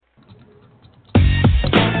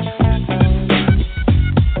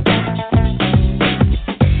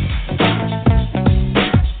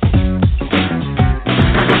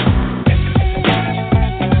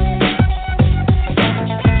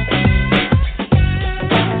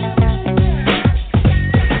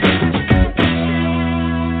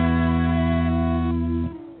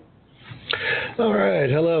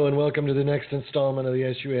welcome to the next installment of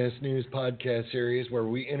the sUAS News podcast series where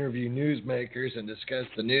we interview newsmakers and discuss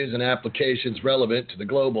the news and applications relevant to the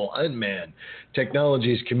global unmanned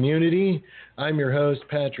technologies community. I'm your host,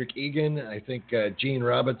 Patrick Egan. I think Gene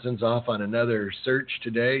Robinson's off on another search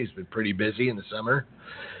today. He's been pretty busy in the summer.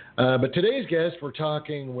 But today's guest, we're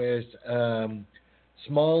talking with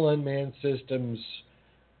Small Unmanned Systems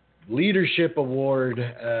Leadership Award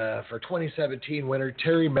for 2017 winner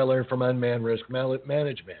Terry Miller from Unmanned Rick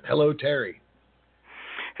Management. Hello, Terry.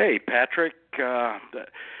 Hey, Patrick. How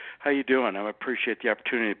you doing? I appreciate the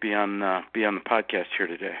opportunity to be on the podcast here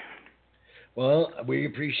today. Well, we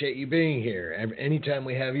appreciate you being here. Anytime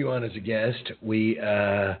we have you on as a guest, we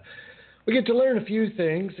get to learn a few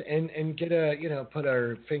things and get put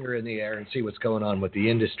our finger in the air and see what's going on with the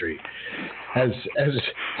industry. As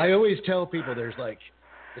I always tell people, there's like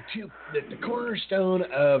the cornerstone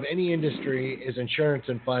of any industry is insurance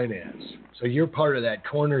and finance. So you're part of that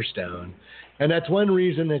cornerstone. And that's one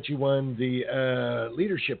reason that you won the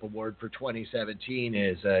Leadership Award for 2017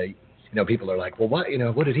 is, people are like, well, what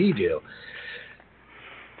did he do?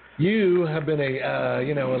 You have been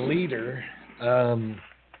a leader, and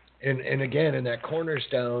again, in that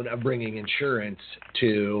cornerstone of bringing insurance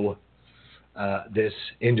to this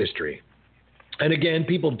industry. And again,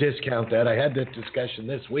 people discount that. I had that discussion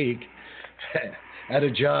this week at a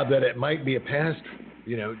job that it might be a past,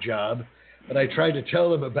 job, but I tried to tell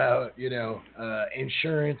them about,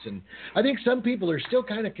 insurance. And I think some people are still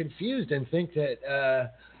kind of confused and think that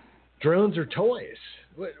drones are toys.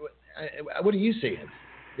 What are you seeing?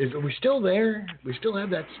 Are we still there? We still have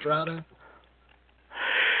that strata?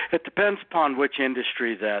 It depends upon which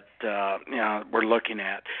industry that we're looking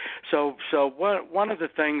at. So one of the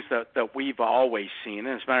things that we've always seen, and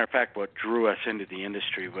as a matter of fact, what drew us into the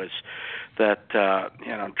industry was that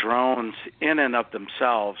drones in and of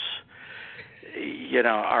themselves,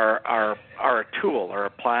 are a tool or a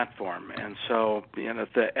platform, and so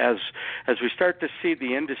as we start to see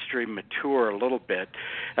the industry mature a little bit,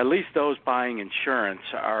 at least those buying insurance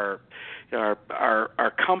are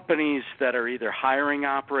companies that are either hiring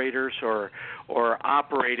operators or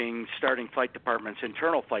operating, starting flight departments,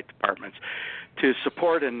 internal flight departments, to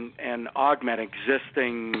support and augment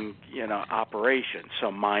existing operations.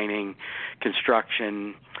 So mining,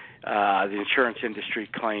 construction, the insurance industry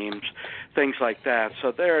claims, things like that.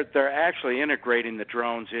 So they're actually integrating the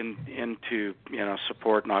drones into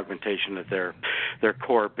support and augmentation of their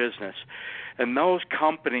core business. And those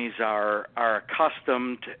companies are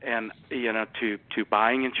accustomed to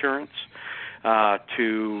buying insurance.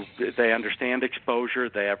 They understand exposure.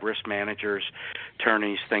 They have risk managers,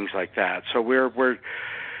 attorneys, things like that. So we're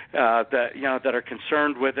that are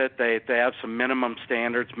concerned with it. They have some minimum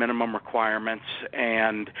standards, minimum requirements,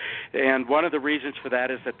 and one of the reasons for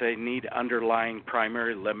that is that they need underlying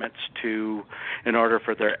primary limits in order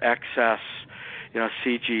for their excess,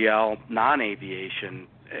 CGL non-aviation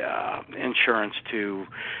insurance to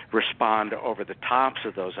respond over the tops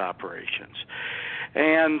of those operations.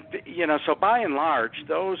 And so by and large,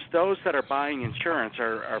 those that are buying insurance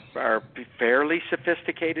are fairly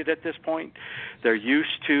sophisticated at this point. They're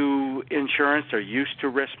used to insurance. They're used to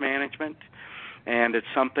risk management, and it's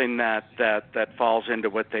something that falls into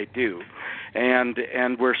what they do. And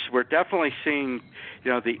we're definitely seeing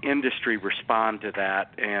the industry respond to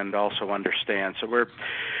that and also understand. So we're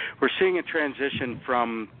seeing a transition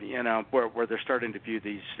from where they're starting to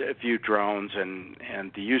view drones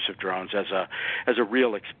and the use of drones as a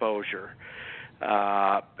real exposure.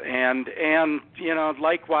 And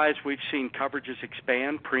likewise, we've seen coverages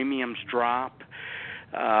expand, premiums drop,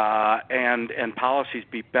 and policies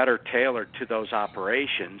be better tailored to those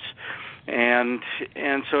operations. And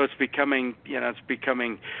so it's becoming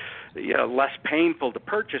less painful to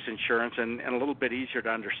purchase insurance and a little bit easier to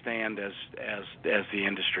understand as the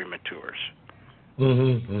industry matures.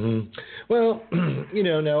 Mm-hmm, mm-hmm. Well,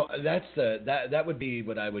 now that would be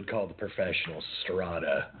what I would call the professional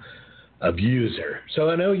strata of user. So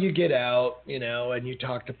I know you get out, and you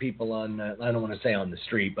talk to people on, I don't want to say on the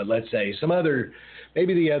street, but let's say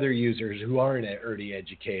maybe the other users who aren't already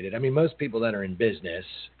educated. I mean, most people that are in business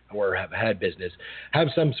or have had business have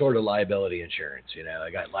some sort of liability insurance.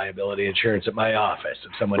 I got liability insurance at my office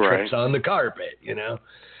if someone trips on the carpet,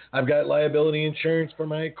 I've got liability insurance for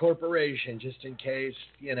my corporation just in case,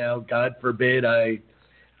 God forbid I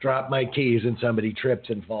drop my keys and somebody trips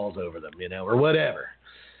and falls over them, or whatever.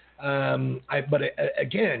 But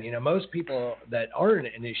again, most people that aren't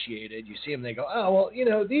initiated, you see them, they go, oh,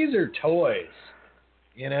 well, these are toys,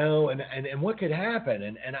 and what could happen?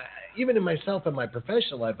 And I, even in myself in my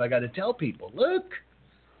professional life, I got to tell people, look,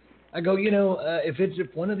 I go,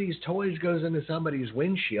 if one of these toys goes into somebody's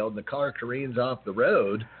windshield and the car careens off the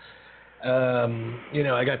road,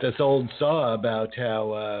 I got this old saw about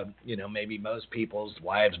how, maybe most people's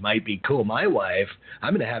wives might be cool. My wife,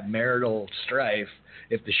 I'm going to have marital strife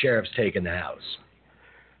if the sheriff's taking the house.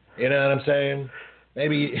 You know what I'm saying?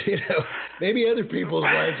 Maybe, maybe other people's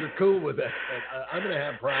wives are cool with that, but I'm going to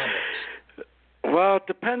have problems. Well, it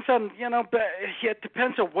depends on, it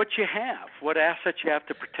depends on what you have, what assets you have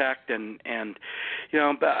to protect, and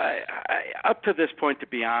but up to this point, to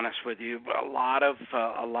be honest with you, a lot of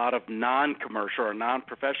non-commercial or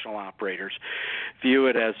non-professional operators view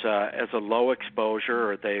it as a low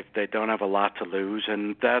exposure, or they don't have a lot to lose,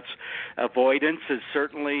 and that's avoidance is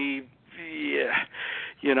certainly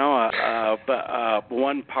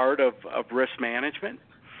one part of risk management.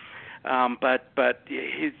 But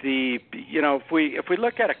if we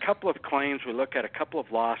look at a couple of claims, we look at a couple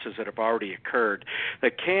of losses that have already occurred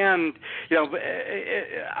that can,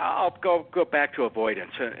 I'll go back to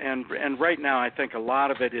avoidance, and right now I think a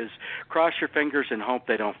lot of it is cross your fingers and hope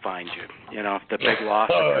they don't find you. If the big loss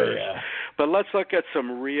occurs. Yeah. But let's look at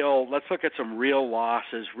some real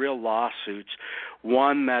losses, real lawsuits.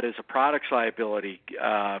 One that is a products liability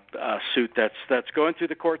suit that's going through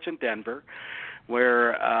the courts in Denver,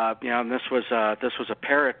 where and this was a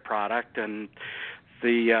Parrot product, and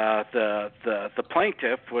the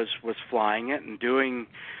plaintiff was flying it and doing,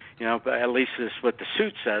 at least this is what the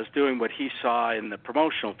suit says, doing what he saw in the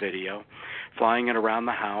promotional video, flying it around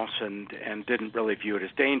the house, and didn't really view it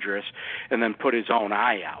as dangerous, and then put his own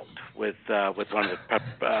eye out with one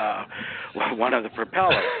of the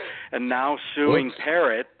propellers, and now suing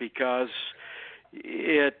Parrot because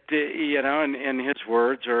it, in his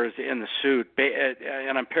words, or in the suit,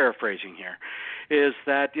 and I'm paraphrasing here, is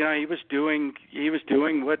that he was doing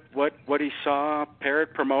what he saw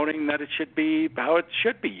Parrot promoting that it should be, how it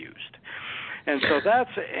should be used. And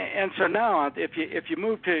so now if you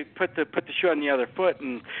move to put the shoe on the other foot,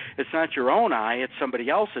 and it's not your own eye, it's somebody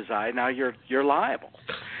else's eye, now you're liable.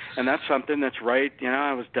 And that's something that's right,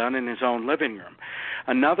 was done in his own living room.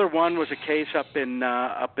 Another one was a case up in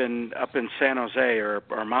San Jose or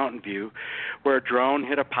Mountain View, where a drone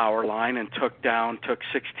hit a power line and took down power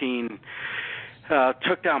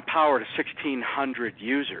to 1,600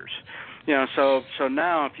 users. So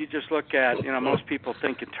now if you just look at, most people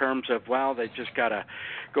think in terms of, well, they just got to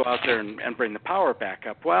go out there and bring the power back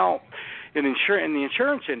up. Well, in the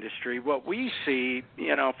insurance industry, what we see,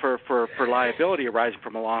 for liability arising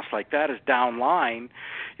from a loss like that is downline,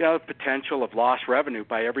 the potential of lost revenue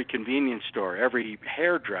by every convenience store, every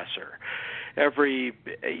hairdresser, every,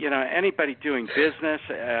 anybody doing business,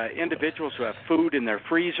 individuals who have food in their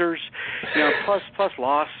freezers, plus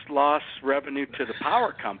lost revenue to the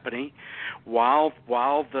power company while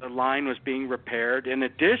the line was being repaired, in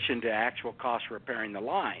addition to actual costs of repairing the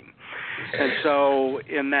line. And so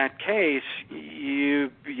in that case,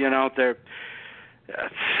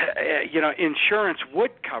 insurance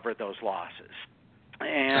would cover those losses.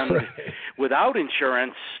 And without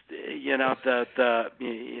insurance, it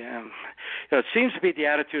seems to be the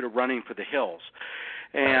attitude of running for the hills.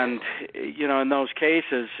 And, in those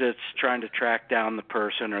cases, it's trying to track down the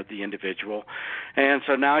person or the individual. And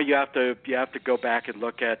so now you have to go back and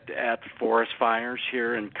look at forest fires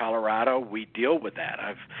here in Colorado. We deal with that.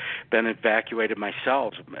 I've been evacuated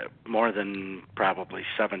myself more than probably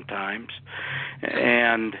 7 times.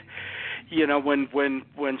 And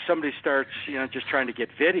when somebody starts, just trying to get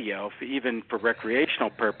video, even for recreational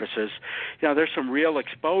purposes, there's some real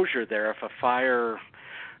exposure there if a fire,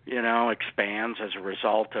 expands as a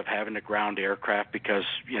result of having to ground aircraft because,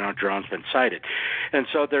 drone's been sighted. And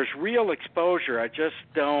so there's real exposure. I just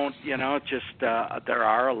don't, there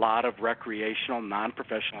are a lot of recreational,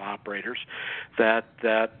 non-professional operators that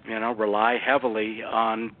rely heavily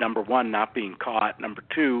on, number one, not being caught. Number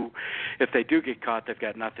two, if they do get caught, they've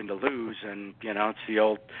got nothing to lose. And, it's the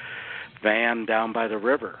old van down by the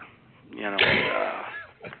river,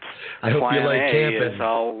 I hope you like camping.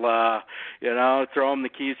 I'll, throw them the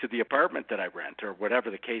keys to the apartment that I rent, or whatever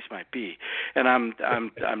the case might be. And I'm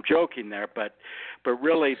joking there, but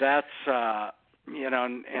really that's so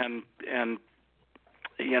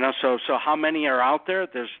how many are out there?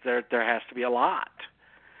 There has to be a lot.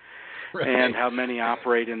 Right. And how many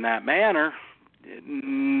operate in that manner?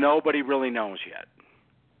 Nobody really knows yet.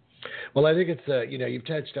 Well, I think it's, you've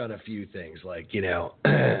touched on a few things, like,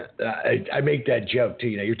 I make that joke too,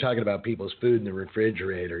 you're talking about people's food in the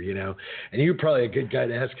refrigerator, and you're probably a good guy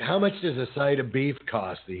to ask, how much does a side of beef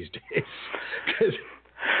cost these days? Because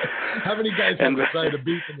how many guys have a side of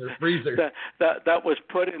beef in their freezer? That was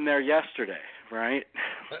put in there yesterday, right?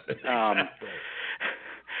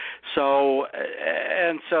 So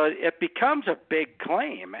it becomes a big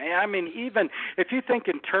claim. I mean, even if you think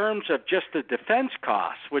in terms of just the defense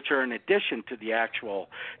costs, which are in addition to the actual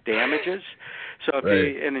damages. So if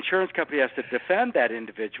an insurance company has to defend that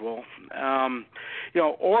individual,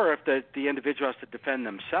 or if the individual has to defend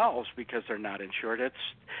themselves because they're not insured,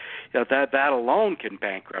 that alone can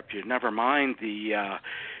bankrupt you. Never mind the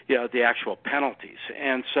actual penalties.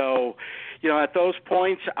 And so, at those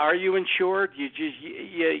points, are you insured?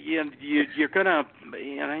 You're gonna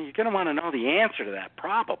want to know the answer to that.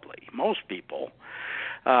 Probably most people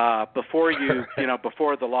before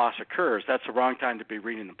before the loss occurs. That's the wrong time to be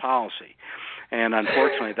reading the policy, and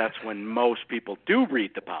unfortunately, that's when most people do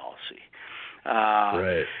read the policy.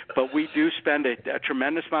 But we do spend a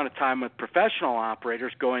tremendous amount of time with professional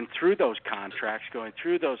operators going through those contracts, going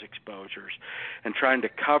through those exposures, and trying to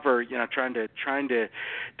cover, trying to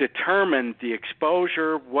determine the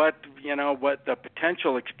exposure, what the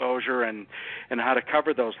potential exposure, and how to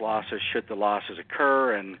cover those losses should the losses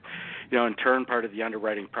occur. And in turn, part of the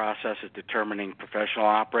underwriting process is determining professional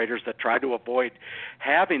operators that try to avoid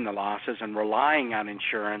having the losses and relying on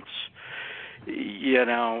insurance.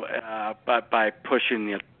 But by pushing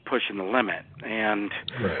the limit, and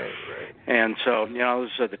and so those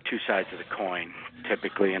are the two sides of the coin,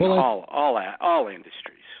 typically in all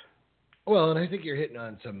industries. Well, and I think you're hitting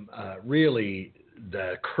on some really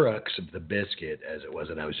the crux of the biscuit, as it was,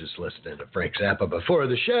 and I was just listening to Frank Zappa before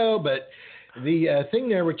the show, but the thing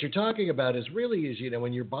there, what you're talking about is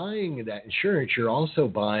when you're buying that insurance, you're also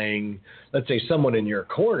buying, let's say, someone in your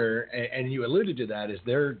corner, and you alluded to that, is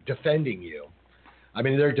they're defending you. I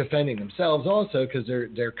mean, they're defending themselves also because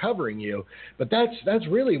they're covering you, but that's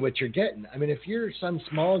really what you're getting. I mean, if you're some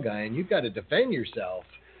small guy and you've got to defend yourself,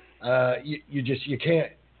 you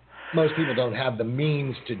can't. Most people don't have the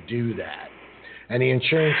means to do that. And the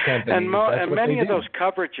insurance company, and many of those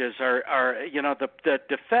coverages are the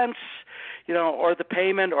defense, or the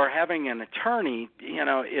payment, or having an attorney,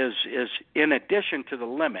 is in addition to the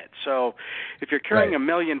limit. So if you're carrying $1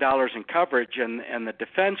 million in coverage and the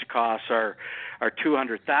defense costs are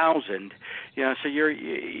 $200,000, so you're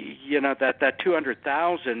that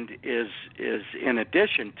 $200,000 is in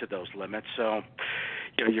addition to those limits. So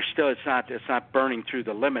you're still it's not burning through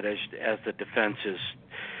the limit as the defense is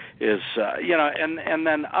and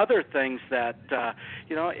then other things that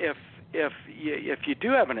if you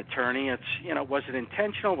do have an attorney, it's was it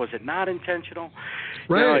intentional? Was it not intentional?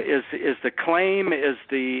 Right. Is the claim, is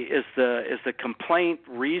the complaint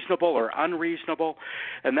reasonable or unreasonable?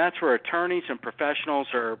 And that's where attorneys and professionals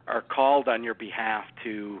are called on your behalf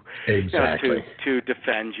to to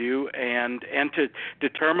defend you and to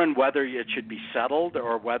determine whether it should be settled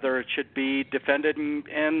or whether it should be defended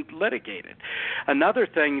and litigated. Another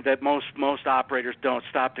thing that most operators don't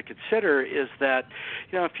stop to consider is that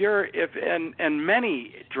if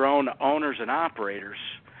many drone owners and operators,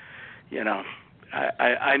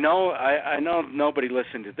 I know nobody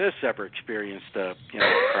listening to this ever experienced a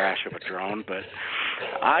crash of a drone, but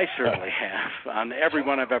I certainly have on every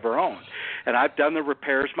one I've ever owned, and I've done the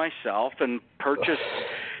repairs myself and purchased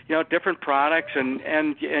different products,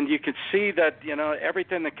 and you can see that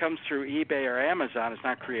everything that comes through eBay or Amazon is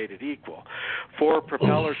not created equal. 4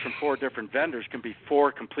 propellers from 4 different vendors can be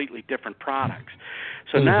 4 completely different products.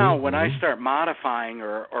 So now when I start modifying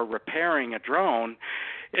or repairing a drone,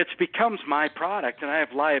 it becomes my product, and I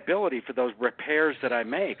have liability for those repairs that I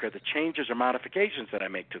make or the changes or modifications that I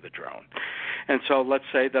make to the drone. And so let's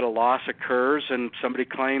say that a loss occurs and somebody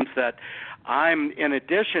claims that I'm, in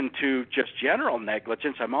addition to just general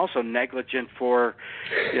negligence, I'm also negligent for,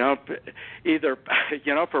 either,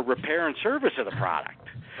 for repair and service of the product.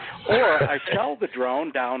 Or I sell the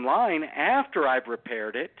drone down line after I've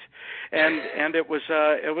repaired it, and it was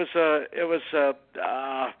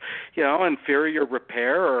inferior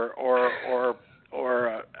repair or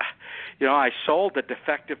I sold a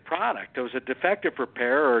defective product. It was a defective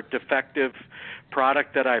repair or defective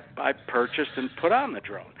product that I purchased and put on the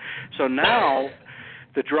drone. So now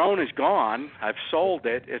the drone is gone. I've sold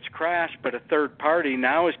it. It's crashed, but a third party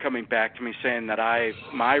now is coming back to me saying that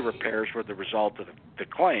my repairs were the result of the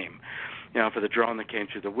claim, for the drone that came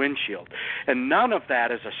through the windshield. And none of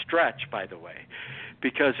that is a stretch, by the way,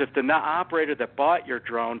 because if the operator that bought your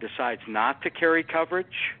drone decides not to carry coverage,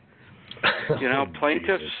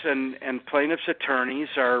 plaintiffs and plaintiffs' attorneys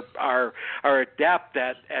are adept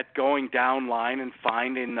at going down line and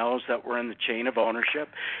finding those that were in the chain of ownership,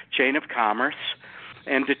 chain of commerce,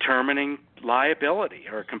 and determining liability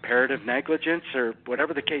or comparative negligence or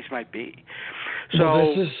whatever the case might be.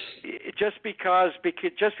 So just because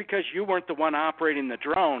you weren't the one operating the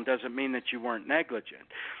drone doesn't mean that you weren't negligent.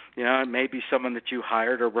 It may be someone that you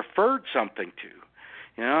hired or referred something to.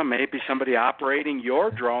 It may be somebody operating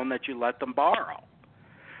your drone that you let them borrow,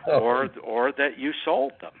 or that you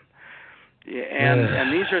sold them.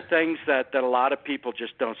 And these are things that a lot of people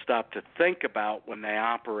just don't stop to think about when they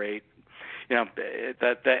operate. As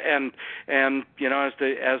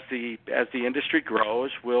the industry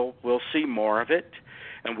grows, we'll see more of it,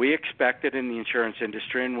 and we expect it in the insurance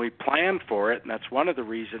industry, and we plan for it, and that's one of the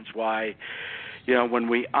reasons why. When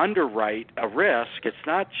we underwrite a risk, it's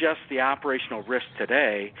not just the operational risk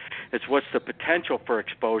today, it's what's the potential for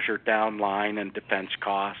exposure down line and defense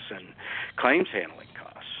costs and claims handling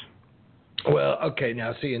costs. Well, okay,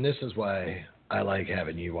 now see, and this is why I like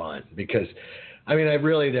having you on, because, I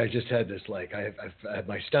just had this, I've had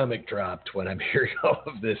my stomach dropped when I'm hearing all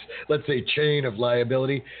of this, let's say, chain of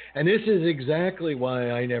liability, and this is exactly why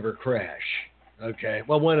I never crash. Okay.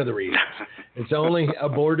 Well, one of the reasons. It's only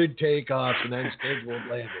aborted takeoffs and unscheduled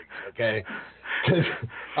landings. Okay. Because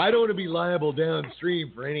I don't want to be liable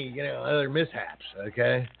downstream for any, other mishaps.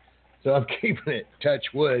 Okay. So I'm keeping it,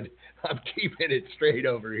 touch wood, I'm keeping it straight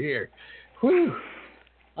over here. Whew.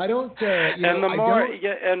 I don't, and the more,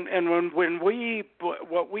 and when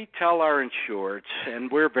what we tell our insureds, and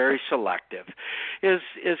we're very selective, is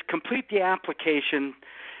complete the application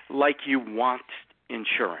like you want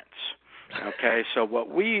insurance. Okay, so what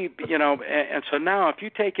and so now if you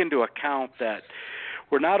take into account that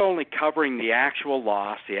we're not only covering the actual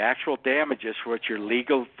loss, the actual damages for which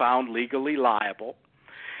you're found legally liable,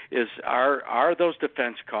 are those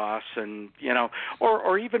defense costs, and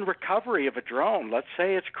or even recovery of a drone. Let's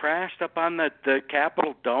say it's crashed up on the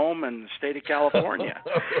Capitol Dome in the state of California.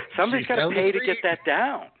 Somebody's got to pay to get that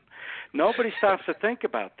down. Nobody stops to think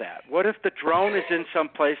about that. What if the drone is in some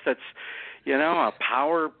place that's a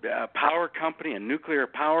power company, a nuclear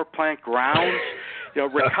power plant, grounds?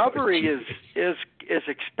 Recovery is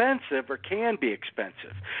expensive, or can be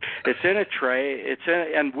expensive. It's in a tray.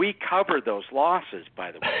 And we cover those losses,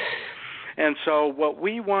 by the way. And so what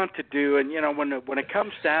we want to do, and when it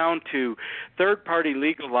comes down to third-party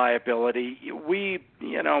legal liability,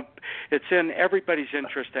 it's in everybody's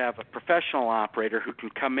interest to have a professional operator who can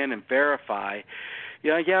come in and verify.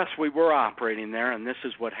 Yes, we were operating there, and this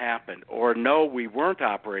is what happened. Or no, we weren't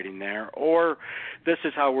operating there. Or this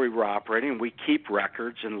is how we were operating. We keep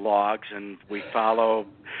records and logs, and we follow,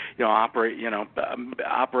 operational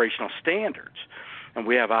standards. And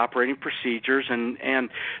we have operating procedures, and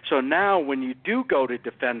so now when you do go to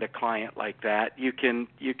defend a client like that, you can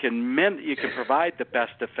provide the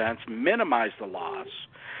best defense, minimize the loss,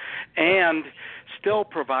 and still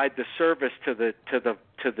provide the service to the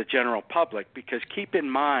general public. Because keep in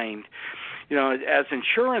mind, as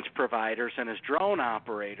insurance providers and as drone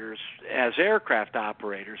operators, as aircraft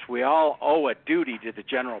operators, we all owe a duty to the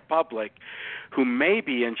general public who may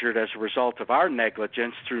be injured as a result of our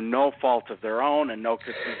negligence through no fault of their own and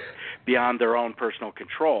beyond their own personal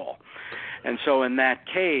control. And so in that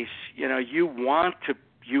case, you want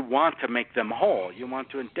to make them whole. You want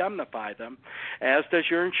to indemnify them, as does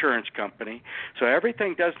your insurance company. So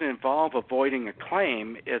everything doesn't involve avoiding a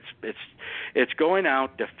claim. It's going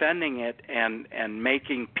out, defending it, and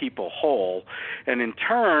making people whole. And in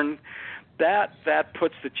turn, that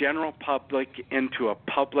puts the general public into a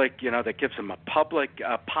public, that gives them a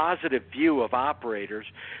positive view of operators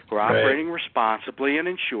who are operating responsibly and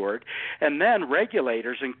insured. And then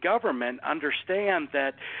regulators and government understand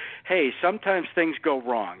that, hey, sometimes things go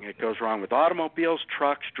wrong. It goes wrong with automobiles,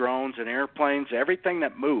 trucks, drones, and airplanes, everything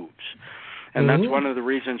that moves. And that's one of the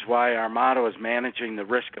reasons why our motto is managing the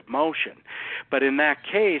risk of motion. But in that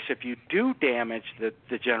case, if you do damage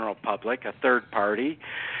the general public, a third party,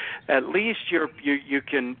 at least you're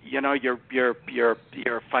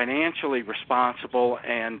financially responsible,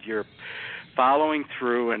 and you're following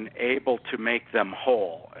through and able to make them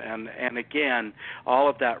whole. And again, all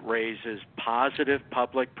of that raises positive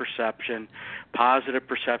public perception, positive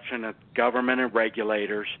perception of government and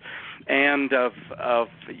regulators, and of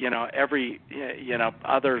every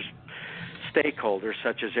others stakeholders,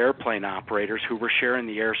 such as airplane operators who we're sharing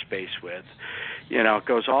the airspace with. It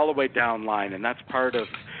goes all the way down line, and that's part of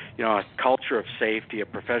a culture of safety, a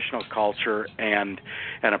professional culture, and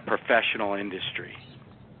a professional industry.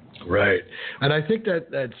 Right. And I think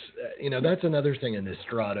that's another thing in this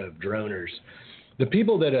strata of droners. The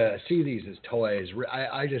people that see these as toys,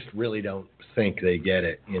 I just really don't think they get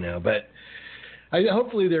it, but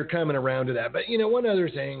hopefully they're coming around to that. But, one other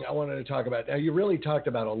thing I wanted to talk about. Now, you really talked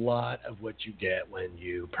about a lot of what you get when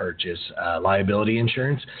you purchase liability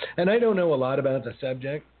insurance. And I don't know a lot about the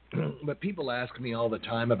subject, but people ask me all the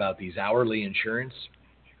time about these hourly insurance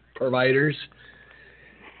providers.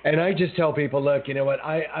 And I just tell people, look, you know what?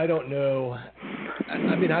 I don't know.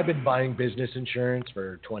 I mean, I've been buying business insurance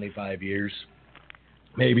for 25 years,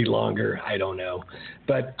 maybe longer. I don't know.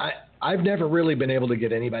 But I've never really been able to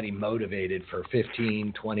get anybody motivated for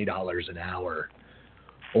 $15, $20 an hour,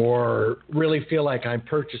 or really feel like I'm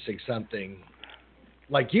purchasing something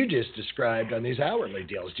like you just described on these hourly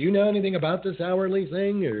deals. Do you know anything about this hourly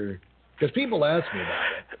thing? Or because people ask me about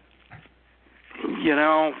it. You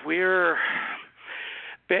know, we're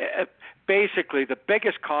basically the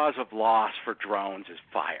biggest cause of loss for drones is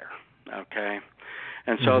fire, okay?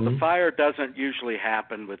 And so the fire doesn't usually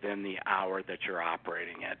happen within the hour that you're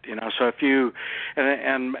operating it. You know, so if you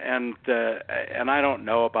and I don't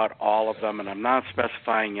know about all of them, and I'm not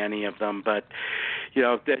specifying any of them, but you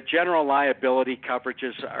know, the general liability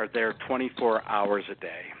coverages are there 24 hours a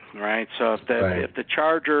day, right? So if the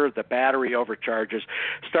charger, the battery overcharges,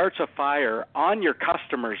 starts a fire on your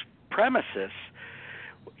customer's premises,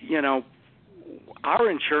 you know, our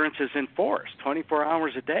insurance is enforced 24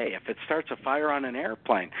 hours a day. If it starts a fire on an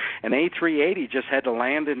airplane, an A380 just had to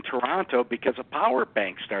land in Toronto because a power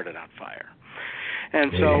bank started on fire.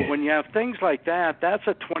 And so when you have things like that, that's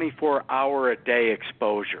a 24-hour-a-day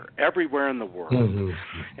exposure everywhere in the world.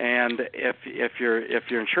 And if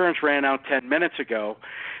your insurance ran out 10 minutes ago,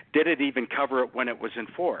 did it even cover it when it was in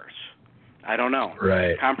force? I don't know.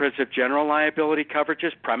 Right. Comprehensive general liability coverages,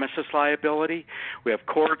 premises liability. We have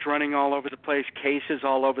cords running all over the place, cases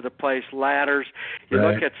all over the place, ladders. You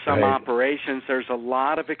look at some operations, there's a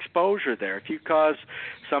lot of exposure there. If you cause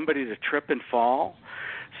somebody to trip and fall,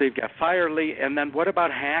 so you've got fire, and then what about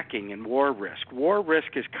hacking and war risk? War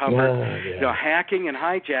risk is covered. You know, hacking and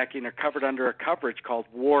hijacking are covered under a coverage called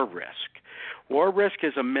war risk. War risk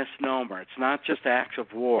is a misnomer. It's not just acts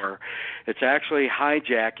of war. It's actually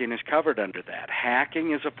hijacking is covered under that.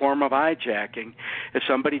 Hacking is a form of hijacking if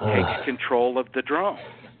somebody takes control of the drone.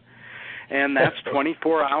 And that's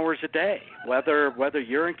 24 hours a day, whether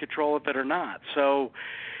you're in control of it or not. So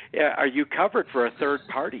are you covered for a third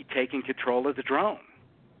party taking control of the drone?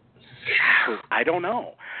 I don't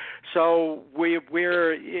know. So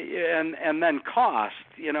we're and then cost,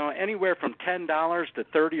 you know, anywhere from $10 to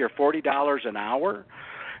 $30 or $40 an hour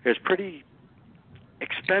is pretty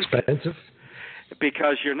expensive.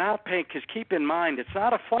 Because you're not paying. Because keep in mind, it's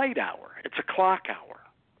not a flight hour; it's a clock hour.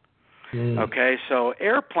 Okay, so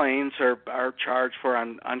airplanes are charged for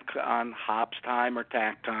on hops time or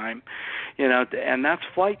tack time, you know, and that's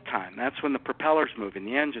flight time. That's when the propeller's moving,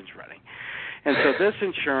 the engine's running. And so this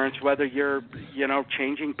insurance, whether you're, you know,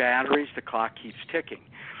 changing batteries, the clock keeps ticking.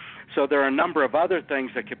 So there are a number of other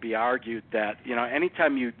things that could be argued that, you know,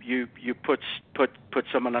 anytime you put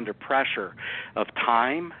someone under pressure of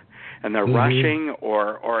time and they're rushing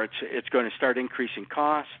or it's going to start increasing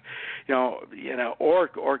costs, or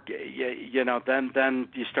then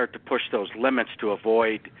you start to push those limits to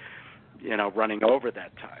avoid, you know, running over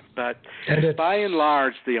that time. But by and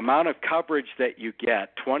large, the amount of coverage that you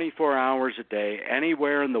get 24 hours a day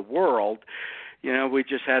anywhere in the world, you know, we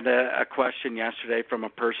just had a question yesterday from a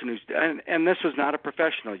person who's, and this was not a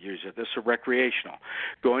professional user, this was recreational,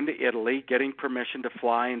 going to Italy, getting permission to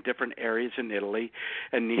fly in different areas in Italy,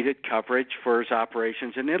 and needed coverage for his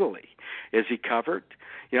operations in Italy. Is he covered?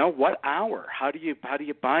 You know, what hour? How do you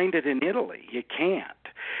bind it in Italy? You can't.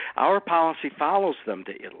 Our policy follows them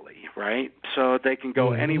to Italy, right? So they can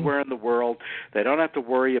go anywhere in the world. They don't have to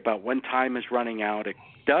worry about when time is running out. It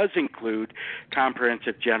does include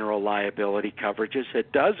comprehensive general liability coverages.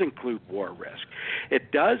 It does include war risk.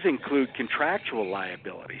 It does include contractual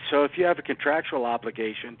liability. So if you have a contractual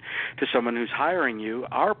obligation to someone who's hiring you,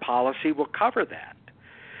 our policy will cover that.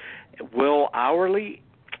 Will hourly?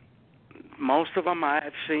 Most of them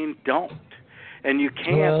I've seen don't. And you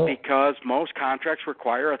can't because most contracts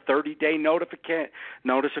require a 30-day notice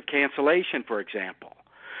of cancellation, you example.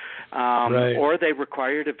 Or they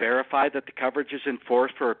require you to verify that the coverage is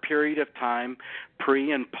enforced for a period of time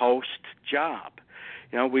pre and post job.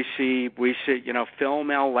 You know, we see, you know, Film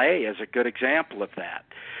LA is a good example of that.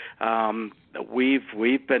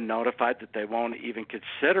 We've been notified that they won't even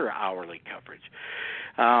consider hourly coverage.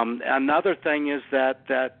 Another thing is that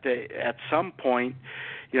at some point,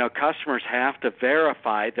 you know, customers have to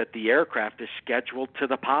verify that the aircraft is scheduled to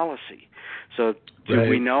the policy. So do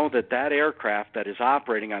we know that aircraft that is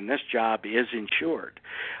operating on this job is insured?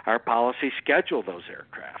 Our policies schedule those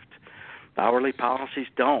aircraft. Hourly policies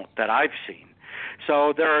don't, that I've seen.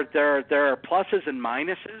 So there are pluses and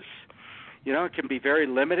minuses. You know, it can be very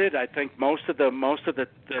limited. I think most of the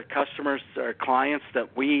customers or clients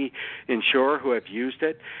that we insure who have used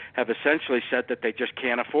it have essentially said that they just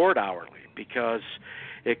can't afford hourly because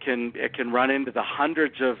it can run into the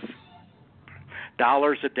hundreds of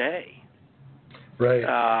 $8 a day. Right.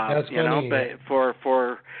 That's funny.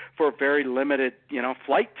 For very limited,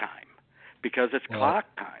 flight time, because it's clock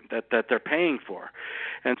time that they're paying for.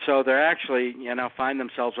 And so they're actually, find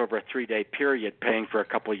themselves over a 3-day period paying for a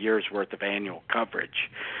couple of years worth of annual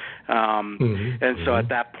coverage. And so at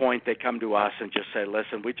that point they come to us and just say,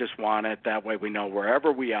 listen, we just want it. That way we know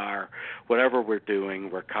wherever we are, whatever we're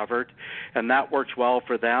doing, we're covered. And that works well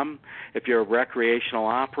for them. If you're a recreational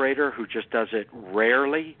operator who just does it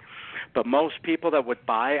rarely, but most people that would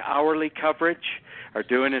buy hourly coverage are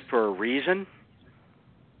doing it for a reason,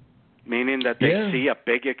 meaning that they see a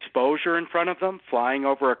big exposure in front of them, flying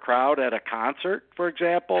over a crowd at a concert, for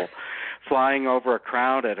example, flying over a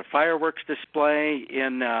crowd at a fireworks display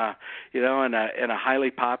in a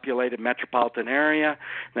highly populated metropolitan area.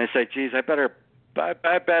 And they say, geez, I better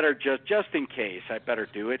just in case, I better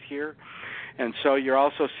do it here. And so you're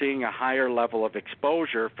also seeing a higher level of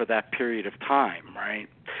exposure for that period of time, right?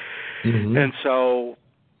 And so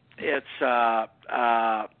it's, so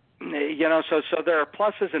there are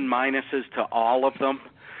pluses and minuses to all of them.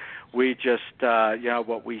 We just,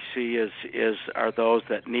 what we see are those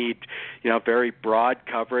that need, very broad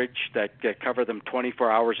coverage that cover them 24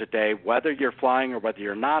 hours a day, whether you're flying or whether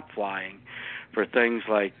you're not flying, for things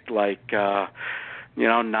like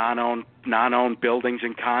non-owned buildings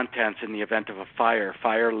and contents in the event of a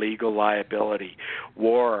fire legal liability,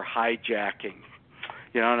 war, hijacking.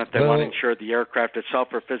 And if they want to insure the aircraft itself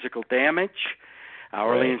for physical damage,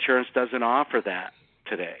 hourly insurance doesn't offer that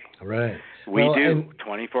today. Right. We do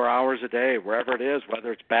 24 hours a day, wherever it is,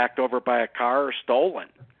 whether it's backed over by a car or stolen.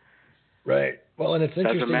 Right. Well, and it's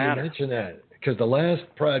interesting you matter. mention that, because the last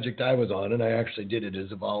project I was on, and I actually did it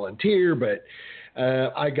as a volunteer, but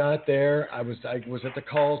I got there. I was at the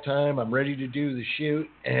call time. I'm ready to do the shoot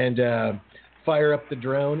and fire up the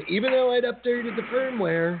drone, even though I'd updated the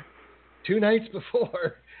firmware 2 nights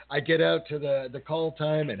before. I get out to the call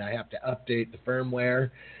time and I have to update the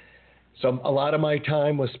firmware. So a lot of my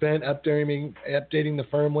time was spent updating the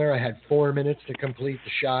firmware. I had 4 minutes to complete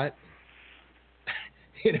the shot.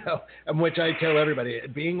 And which I tell everybody,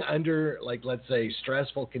 being under, let's say,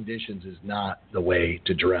 stressful conditions is not the way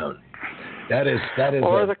to drone. That is.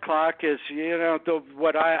 Or the clock is,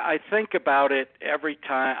 what I think about it every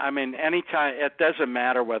time. I mean, anytime, it doesn't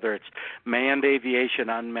matter whether it's manned aviation,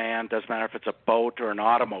 unmanned, doesn't matter if it's a boat or an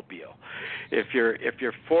automobile. If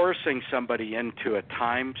you're forcing somebody into a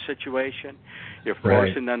time situation, you're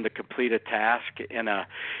forcing them to complete a task in a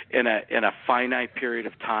finite period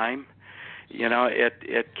of time.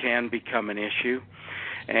 It can become an issue.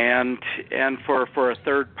 And for a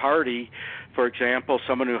third party, for example,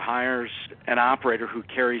 someone who hires an operator who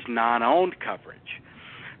carries non-owned coverage.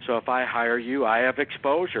 So if I hire you, I have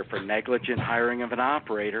exposure for negligent hiring of an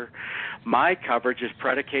operator. My coverage is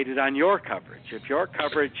predicated on your coverage. If your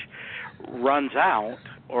coverage runs out,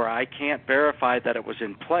 or I can't verify that it was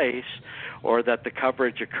in place, or that the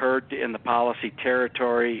coverage occurred in the policy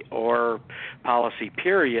territory or policy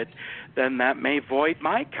period, then that may void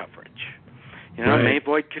my coverage. It may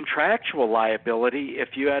void contractual liability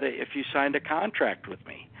if you signed a contract with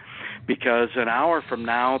me, because an hour from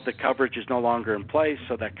now the coverage is no longer in place,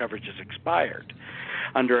 so that coverage is expired.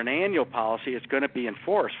 Under an annual policy, it's going to be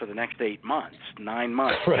enforced for the next 8 months, 9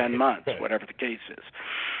 months, 10 months, whatever the case is,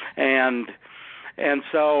 and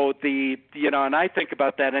so and I think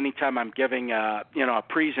about that anytime I'm giving a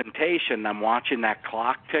presentation. I'm watching that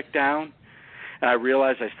clock tick down, and I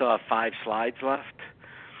realize I still have 5 slides left.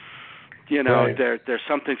 There's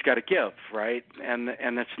something's got to give, right? And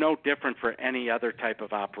it's no different for any other type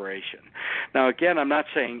of operation. Now, again, I'm not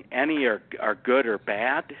saying any are good or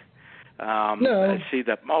bad. No. I see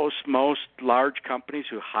that most large companies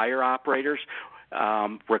who hire operators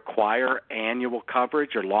require annual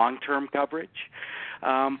coverage or long-term coverage.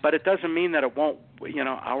 But it doesn't mean that it won't,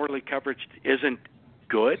 hourly coverage isn't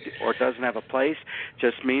good or doesn't have a place. It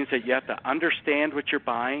just means that you have to understand what you're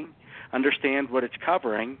buying, understand what it's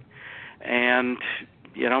covering, and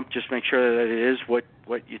just make sure that it is what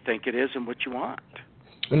you think it is and what you want.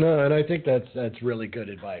 No, and I think that's really good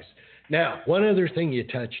advice. Now, one other thing you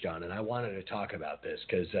touched on, and I wanted to talk about this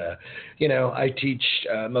because I teach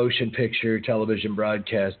motion picture, television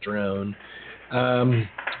broadcast, drone,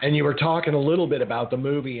 and you were talking a little bit about the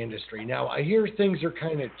movie industry. Now, I hear things are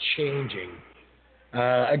kind of changing.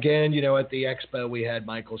 Again, at the expo we had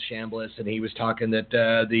Michael Chambliss, and he was talking that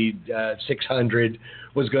the 600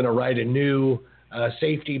 was going to write a new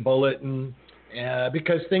safety bulletin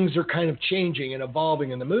because things are kind of changing and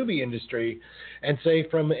evolving in the movie industry. And say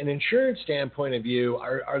from an insurance standpoint of view,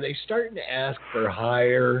 are they starting to ask for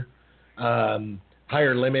higher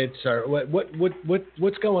limits, or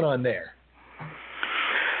what's going on there?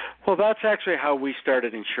 Well, that's actually how we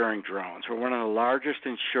started insuring drones. We're one of the largest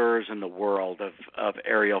insurers in the world of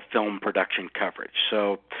aerial film production coverage.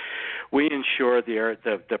 So we insure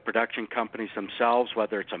the production companies themselves,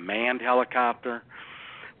 whether it's a manned helicopter,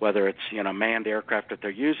 whether it's manned aircraft. If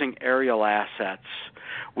they're using aerial assets,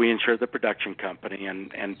 we insure the production company,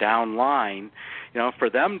 and down line, for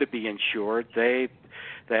them to be insured, they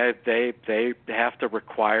have to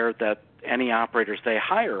require that any operators they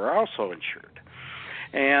hire are also insured.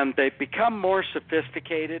 And they've become more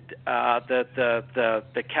sophisticated.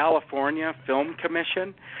 The California Film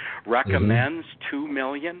Commission recommends $2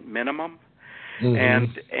 million minimum,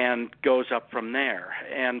 and goes up from there.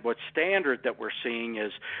 And what's standard that we're seeing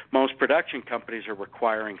is most production companies are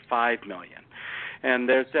requiring $5 million, and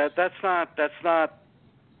that's not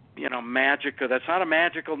magical. That's not a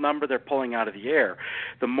magical number they're pulling out of the air.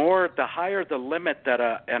 The higher the limit that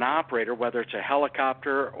an operator, whether it's a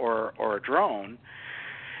helicopter or a drone,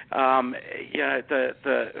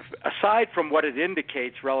 aside from what it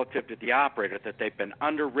indicates relative to the operator, that they've been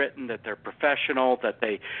underwritten, that they're professional, that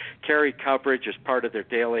they carry coverage as part of their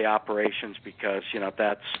daily operations, because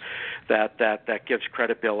that gives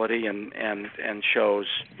credibility and shows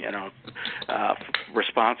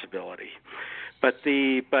responsibility. But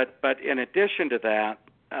in addition to that,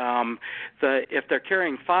 if they're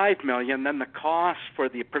carrying $5 million, then the cost for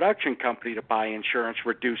the production company to buy insurance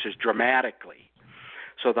reduces dramatically.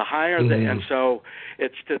 So the higher and so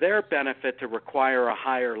it's to their benefit to require a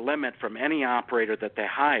higher limit from any operator that they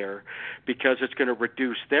hire, because it's going to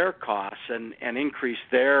reduce their costs and increase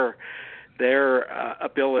their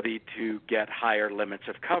ability to get higher limits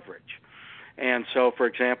of coverage. And so, for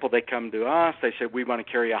example, they come to us, they say, we want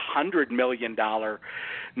to carry a $100 million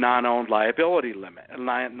non-owned liability limit,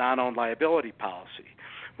 non-owned liability policy.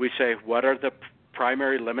 We say, what are the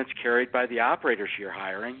primary limits carried by the operators you're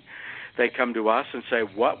hiring? They come to us and say,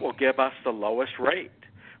 what will give us the lowest rate?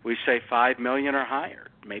 We say $5 million or higher,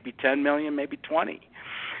 maybe $10 million, maybe $20.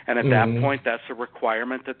 And at that point, that's a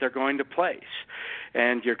requirement that they're going to place.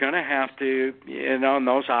 And you're going to have to, and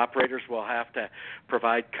those operators will have to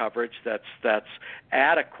provide coverage that's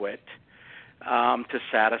adequate to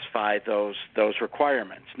satisfy those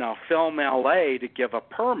requirements. Now, Film LA, to give a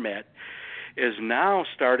permit, is now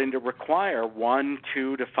starting to require $1,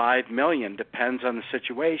 $2 to $5 million, depends on the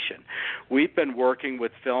situation. We've been working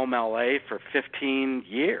with Film LA for 15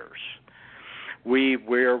 years. We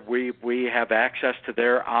have access to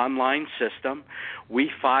their online system.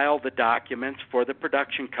 We file the documents for the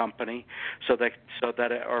production company for the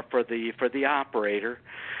operator,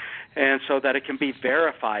 and so that it can be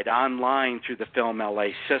verified online through the Film LA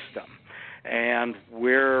system. And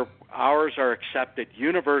ours are accepted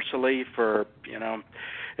universally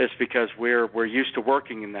it's because we're used to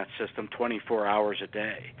working in that system 24 hours a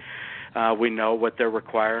day. We know what they're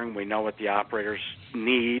requiring. We know what the operators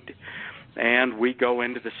need. And we go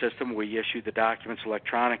into the system, we issue the documents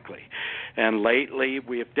electronically. And lately,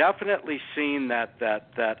 we have definitely seen that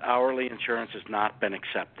hourly insurance has not been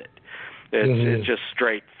accepted. It's just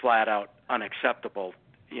straight, flat out unacceptable,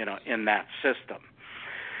 in that system.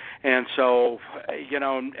 And so,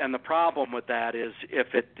 and the problem with that is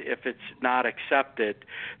if it's not accepted,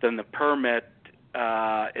 then the permit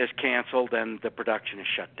is canceled and the production is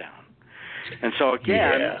shut down. And so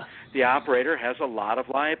again, the operator has a lot of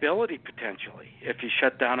liability potentially. If you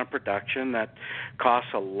shut down a production that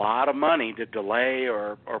costs a lot of money to delay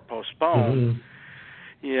or postpone,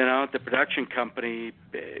 the production company,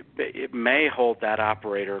 it may hold that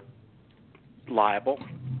operator liable.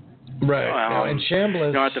 Right. And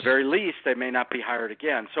Chambliss, at the very least, they may not be hired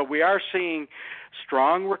again. So we are seeing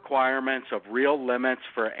strong requirements of real limits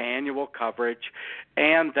for annual coverage,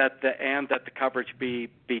 and that the coverage be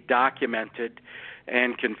documented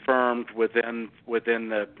and confirmed within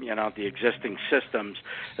the the existing systems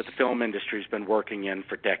that the film industry has been working in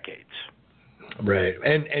for decades. Right.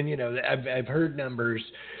 And I've heard numbers,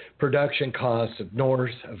 production costs of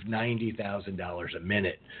north of $90,000 a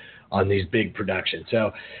minute on these big productions.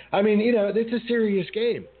 So, it's a serious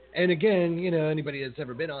game. And again, anybody that's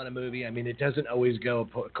ever been on a movie, it doesn't always go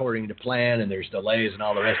according to plan, and there's delays and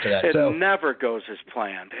all the rest of that. It never goes as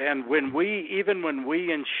planned. And when we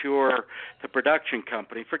insure the production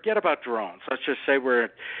company, forget about drones. Let's just say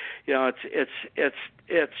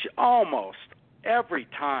it's almost every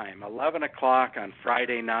time 11 o'clock on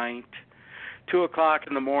Friday night, 2 o'clock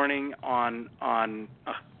in the morning on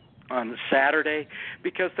Saturday,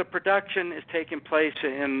 because the production is taking place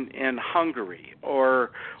in Hungary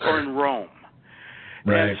or in Rome.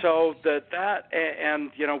 Right. And so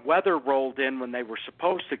weather rolled in when they were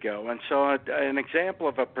supposed to go. And so an example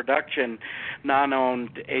of a production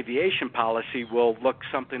non-owned aviation policy will look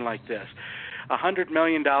something like this. $100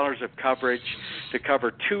 million of coverage to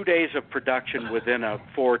cover 2 days of production within a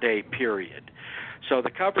 4-day period. So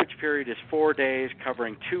the coverage period is 4 days,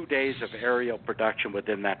 covering 2 days of aerial production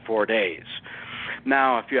within that 4 days.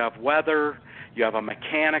 Now, if you have weather, you have a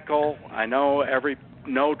mechanical, I know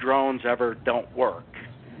no drones ever don't work,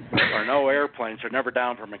 or no airplanes are never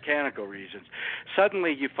down for mechanical reasons.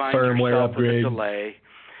 Suddenly you find firmware yourself upgrade. with a delay.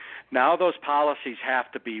 Now those policies have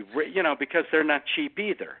to be, because they're not cheap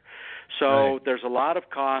either. So right. There's a lot of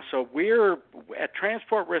cost. So we're at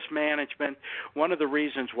Transport Risk Management. One of the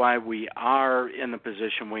reasons why we are in the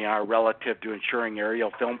position we are relative to ensuring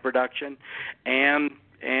aerial film production and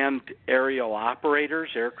aerial operators,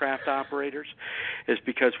 aircraft operators, is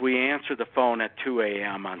because we answer the phone at 2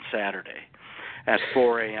 a.m. on Saturday, at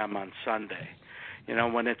 4 a.m. on Sunday.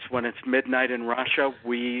 When it's midnight in Russia,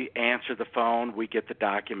 we answer the phone, we get the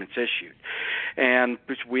documents issued. And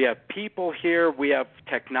we have people here, we have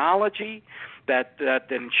technology that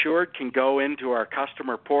the insured can go into our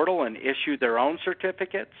customer portal and issue their own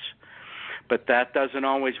certificates, but that doesn't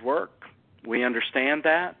always work. We understand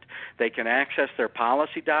that. They can access their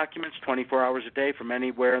policy documents 24 hours a day from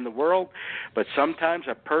anywhere in the world, but sometimes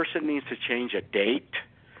a person needs to change a date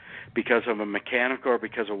because of a mechanic or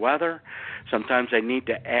because of weather. Sometimes they need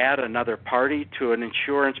to add another party to an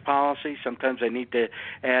insurance policy. Sometimes they need to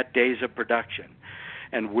add days of production.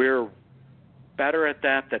 And we're better at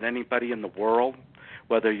that than anybody in the world,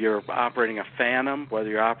 whether you're operating a Phantom, whether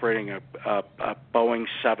you're operating a Boeing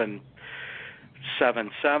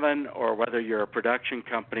 777, or whether you're a production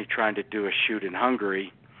company trying to do a shoot in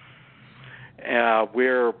Hungary.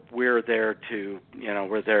 We're there to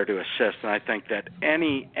assist, and I think that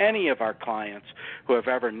any of our clients who have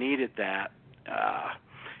ever needed that,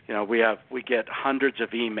 we get hundreds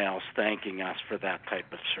of emails thanking us for that type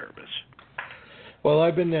of service. Well,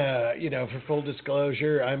 I've been, for full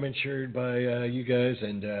disclosure, I'm insured by you guys,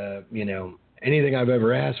 and anything I've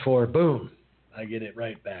ever asked for, boom, I get it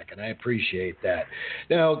right back, and I appreciate that.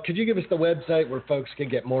 Now, could you give us the website where folks can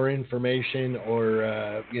get more information,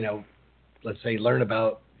 or let's say, learn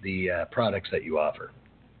about the products that you offer?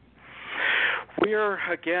 We're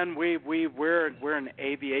an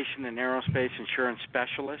aviation and aerospace insurance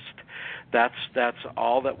specialist. That's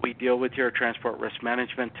all that we deal with here at Transport Risk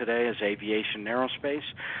Management today is aviation and aerospace.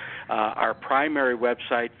 Our primary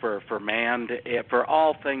website for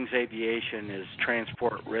all things aviation is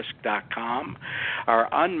transportrisk.com. Our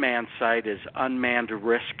unmanned site is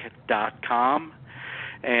unmannedrisk.com.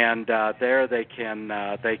 And there they can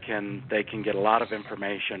get a lot of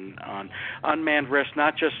information on unmanned risk,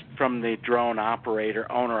 not just from the drone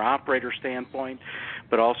owner-operator standpoint,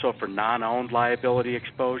 but also for non-owned liability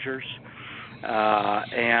exposures,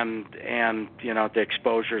 and the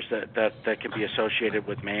exposures that can be associated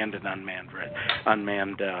with manned and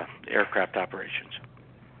unmanned aircraft operations.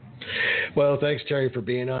 Well, thanks, Terry, for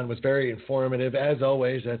being on. It was very informative. As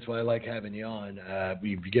always, that's why I like having you on.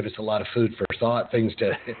 You give us a lot of food for thought, things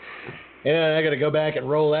to... And I got to go back and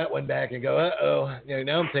roll that one back and go, uh-oh.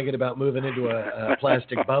 Now I'm thinking about moving into a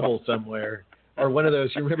plastic bubble somewhere. Or one of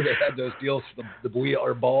those, you remember they had those deals for the wheel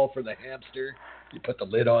or ball for the hamster? You put the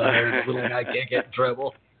lid on there and the little guy can't get in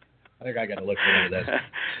trouble. I think I got to look for one of those.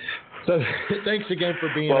 So thanks again for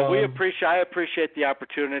being on. Well, I appreciate the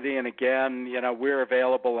opportunity, and again, we're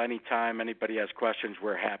available anytime anybody has questions.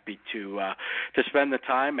 We're happy to spend the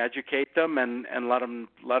time, educate them, and let them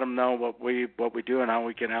know what we do and how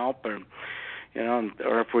we can help, or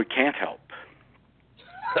if we can't help.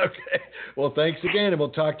 Okay. Well, thanks again, and we'll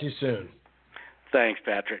talk to you soon. Thanks,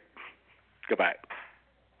 Patrick. Goodbye.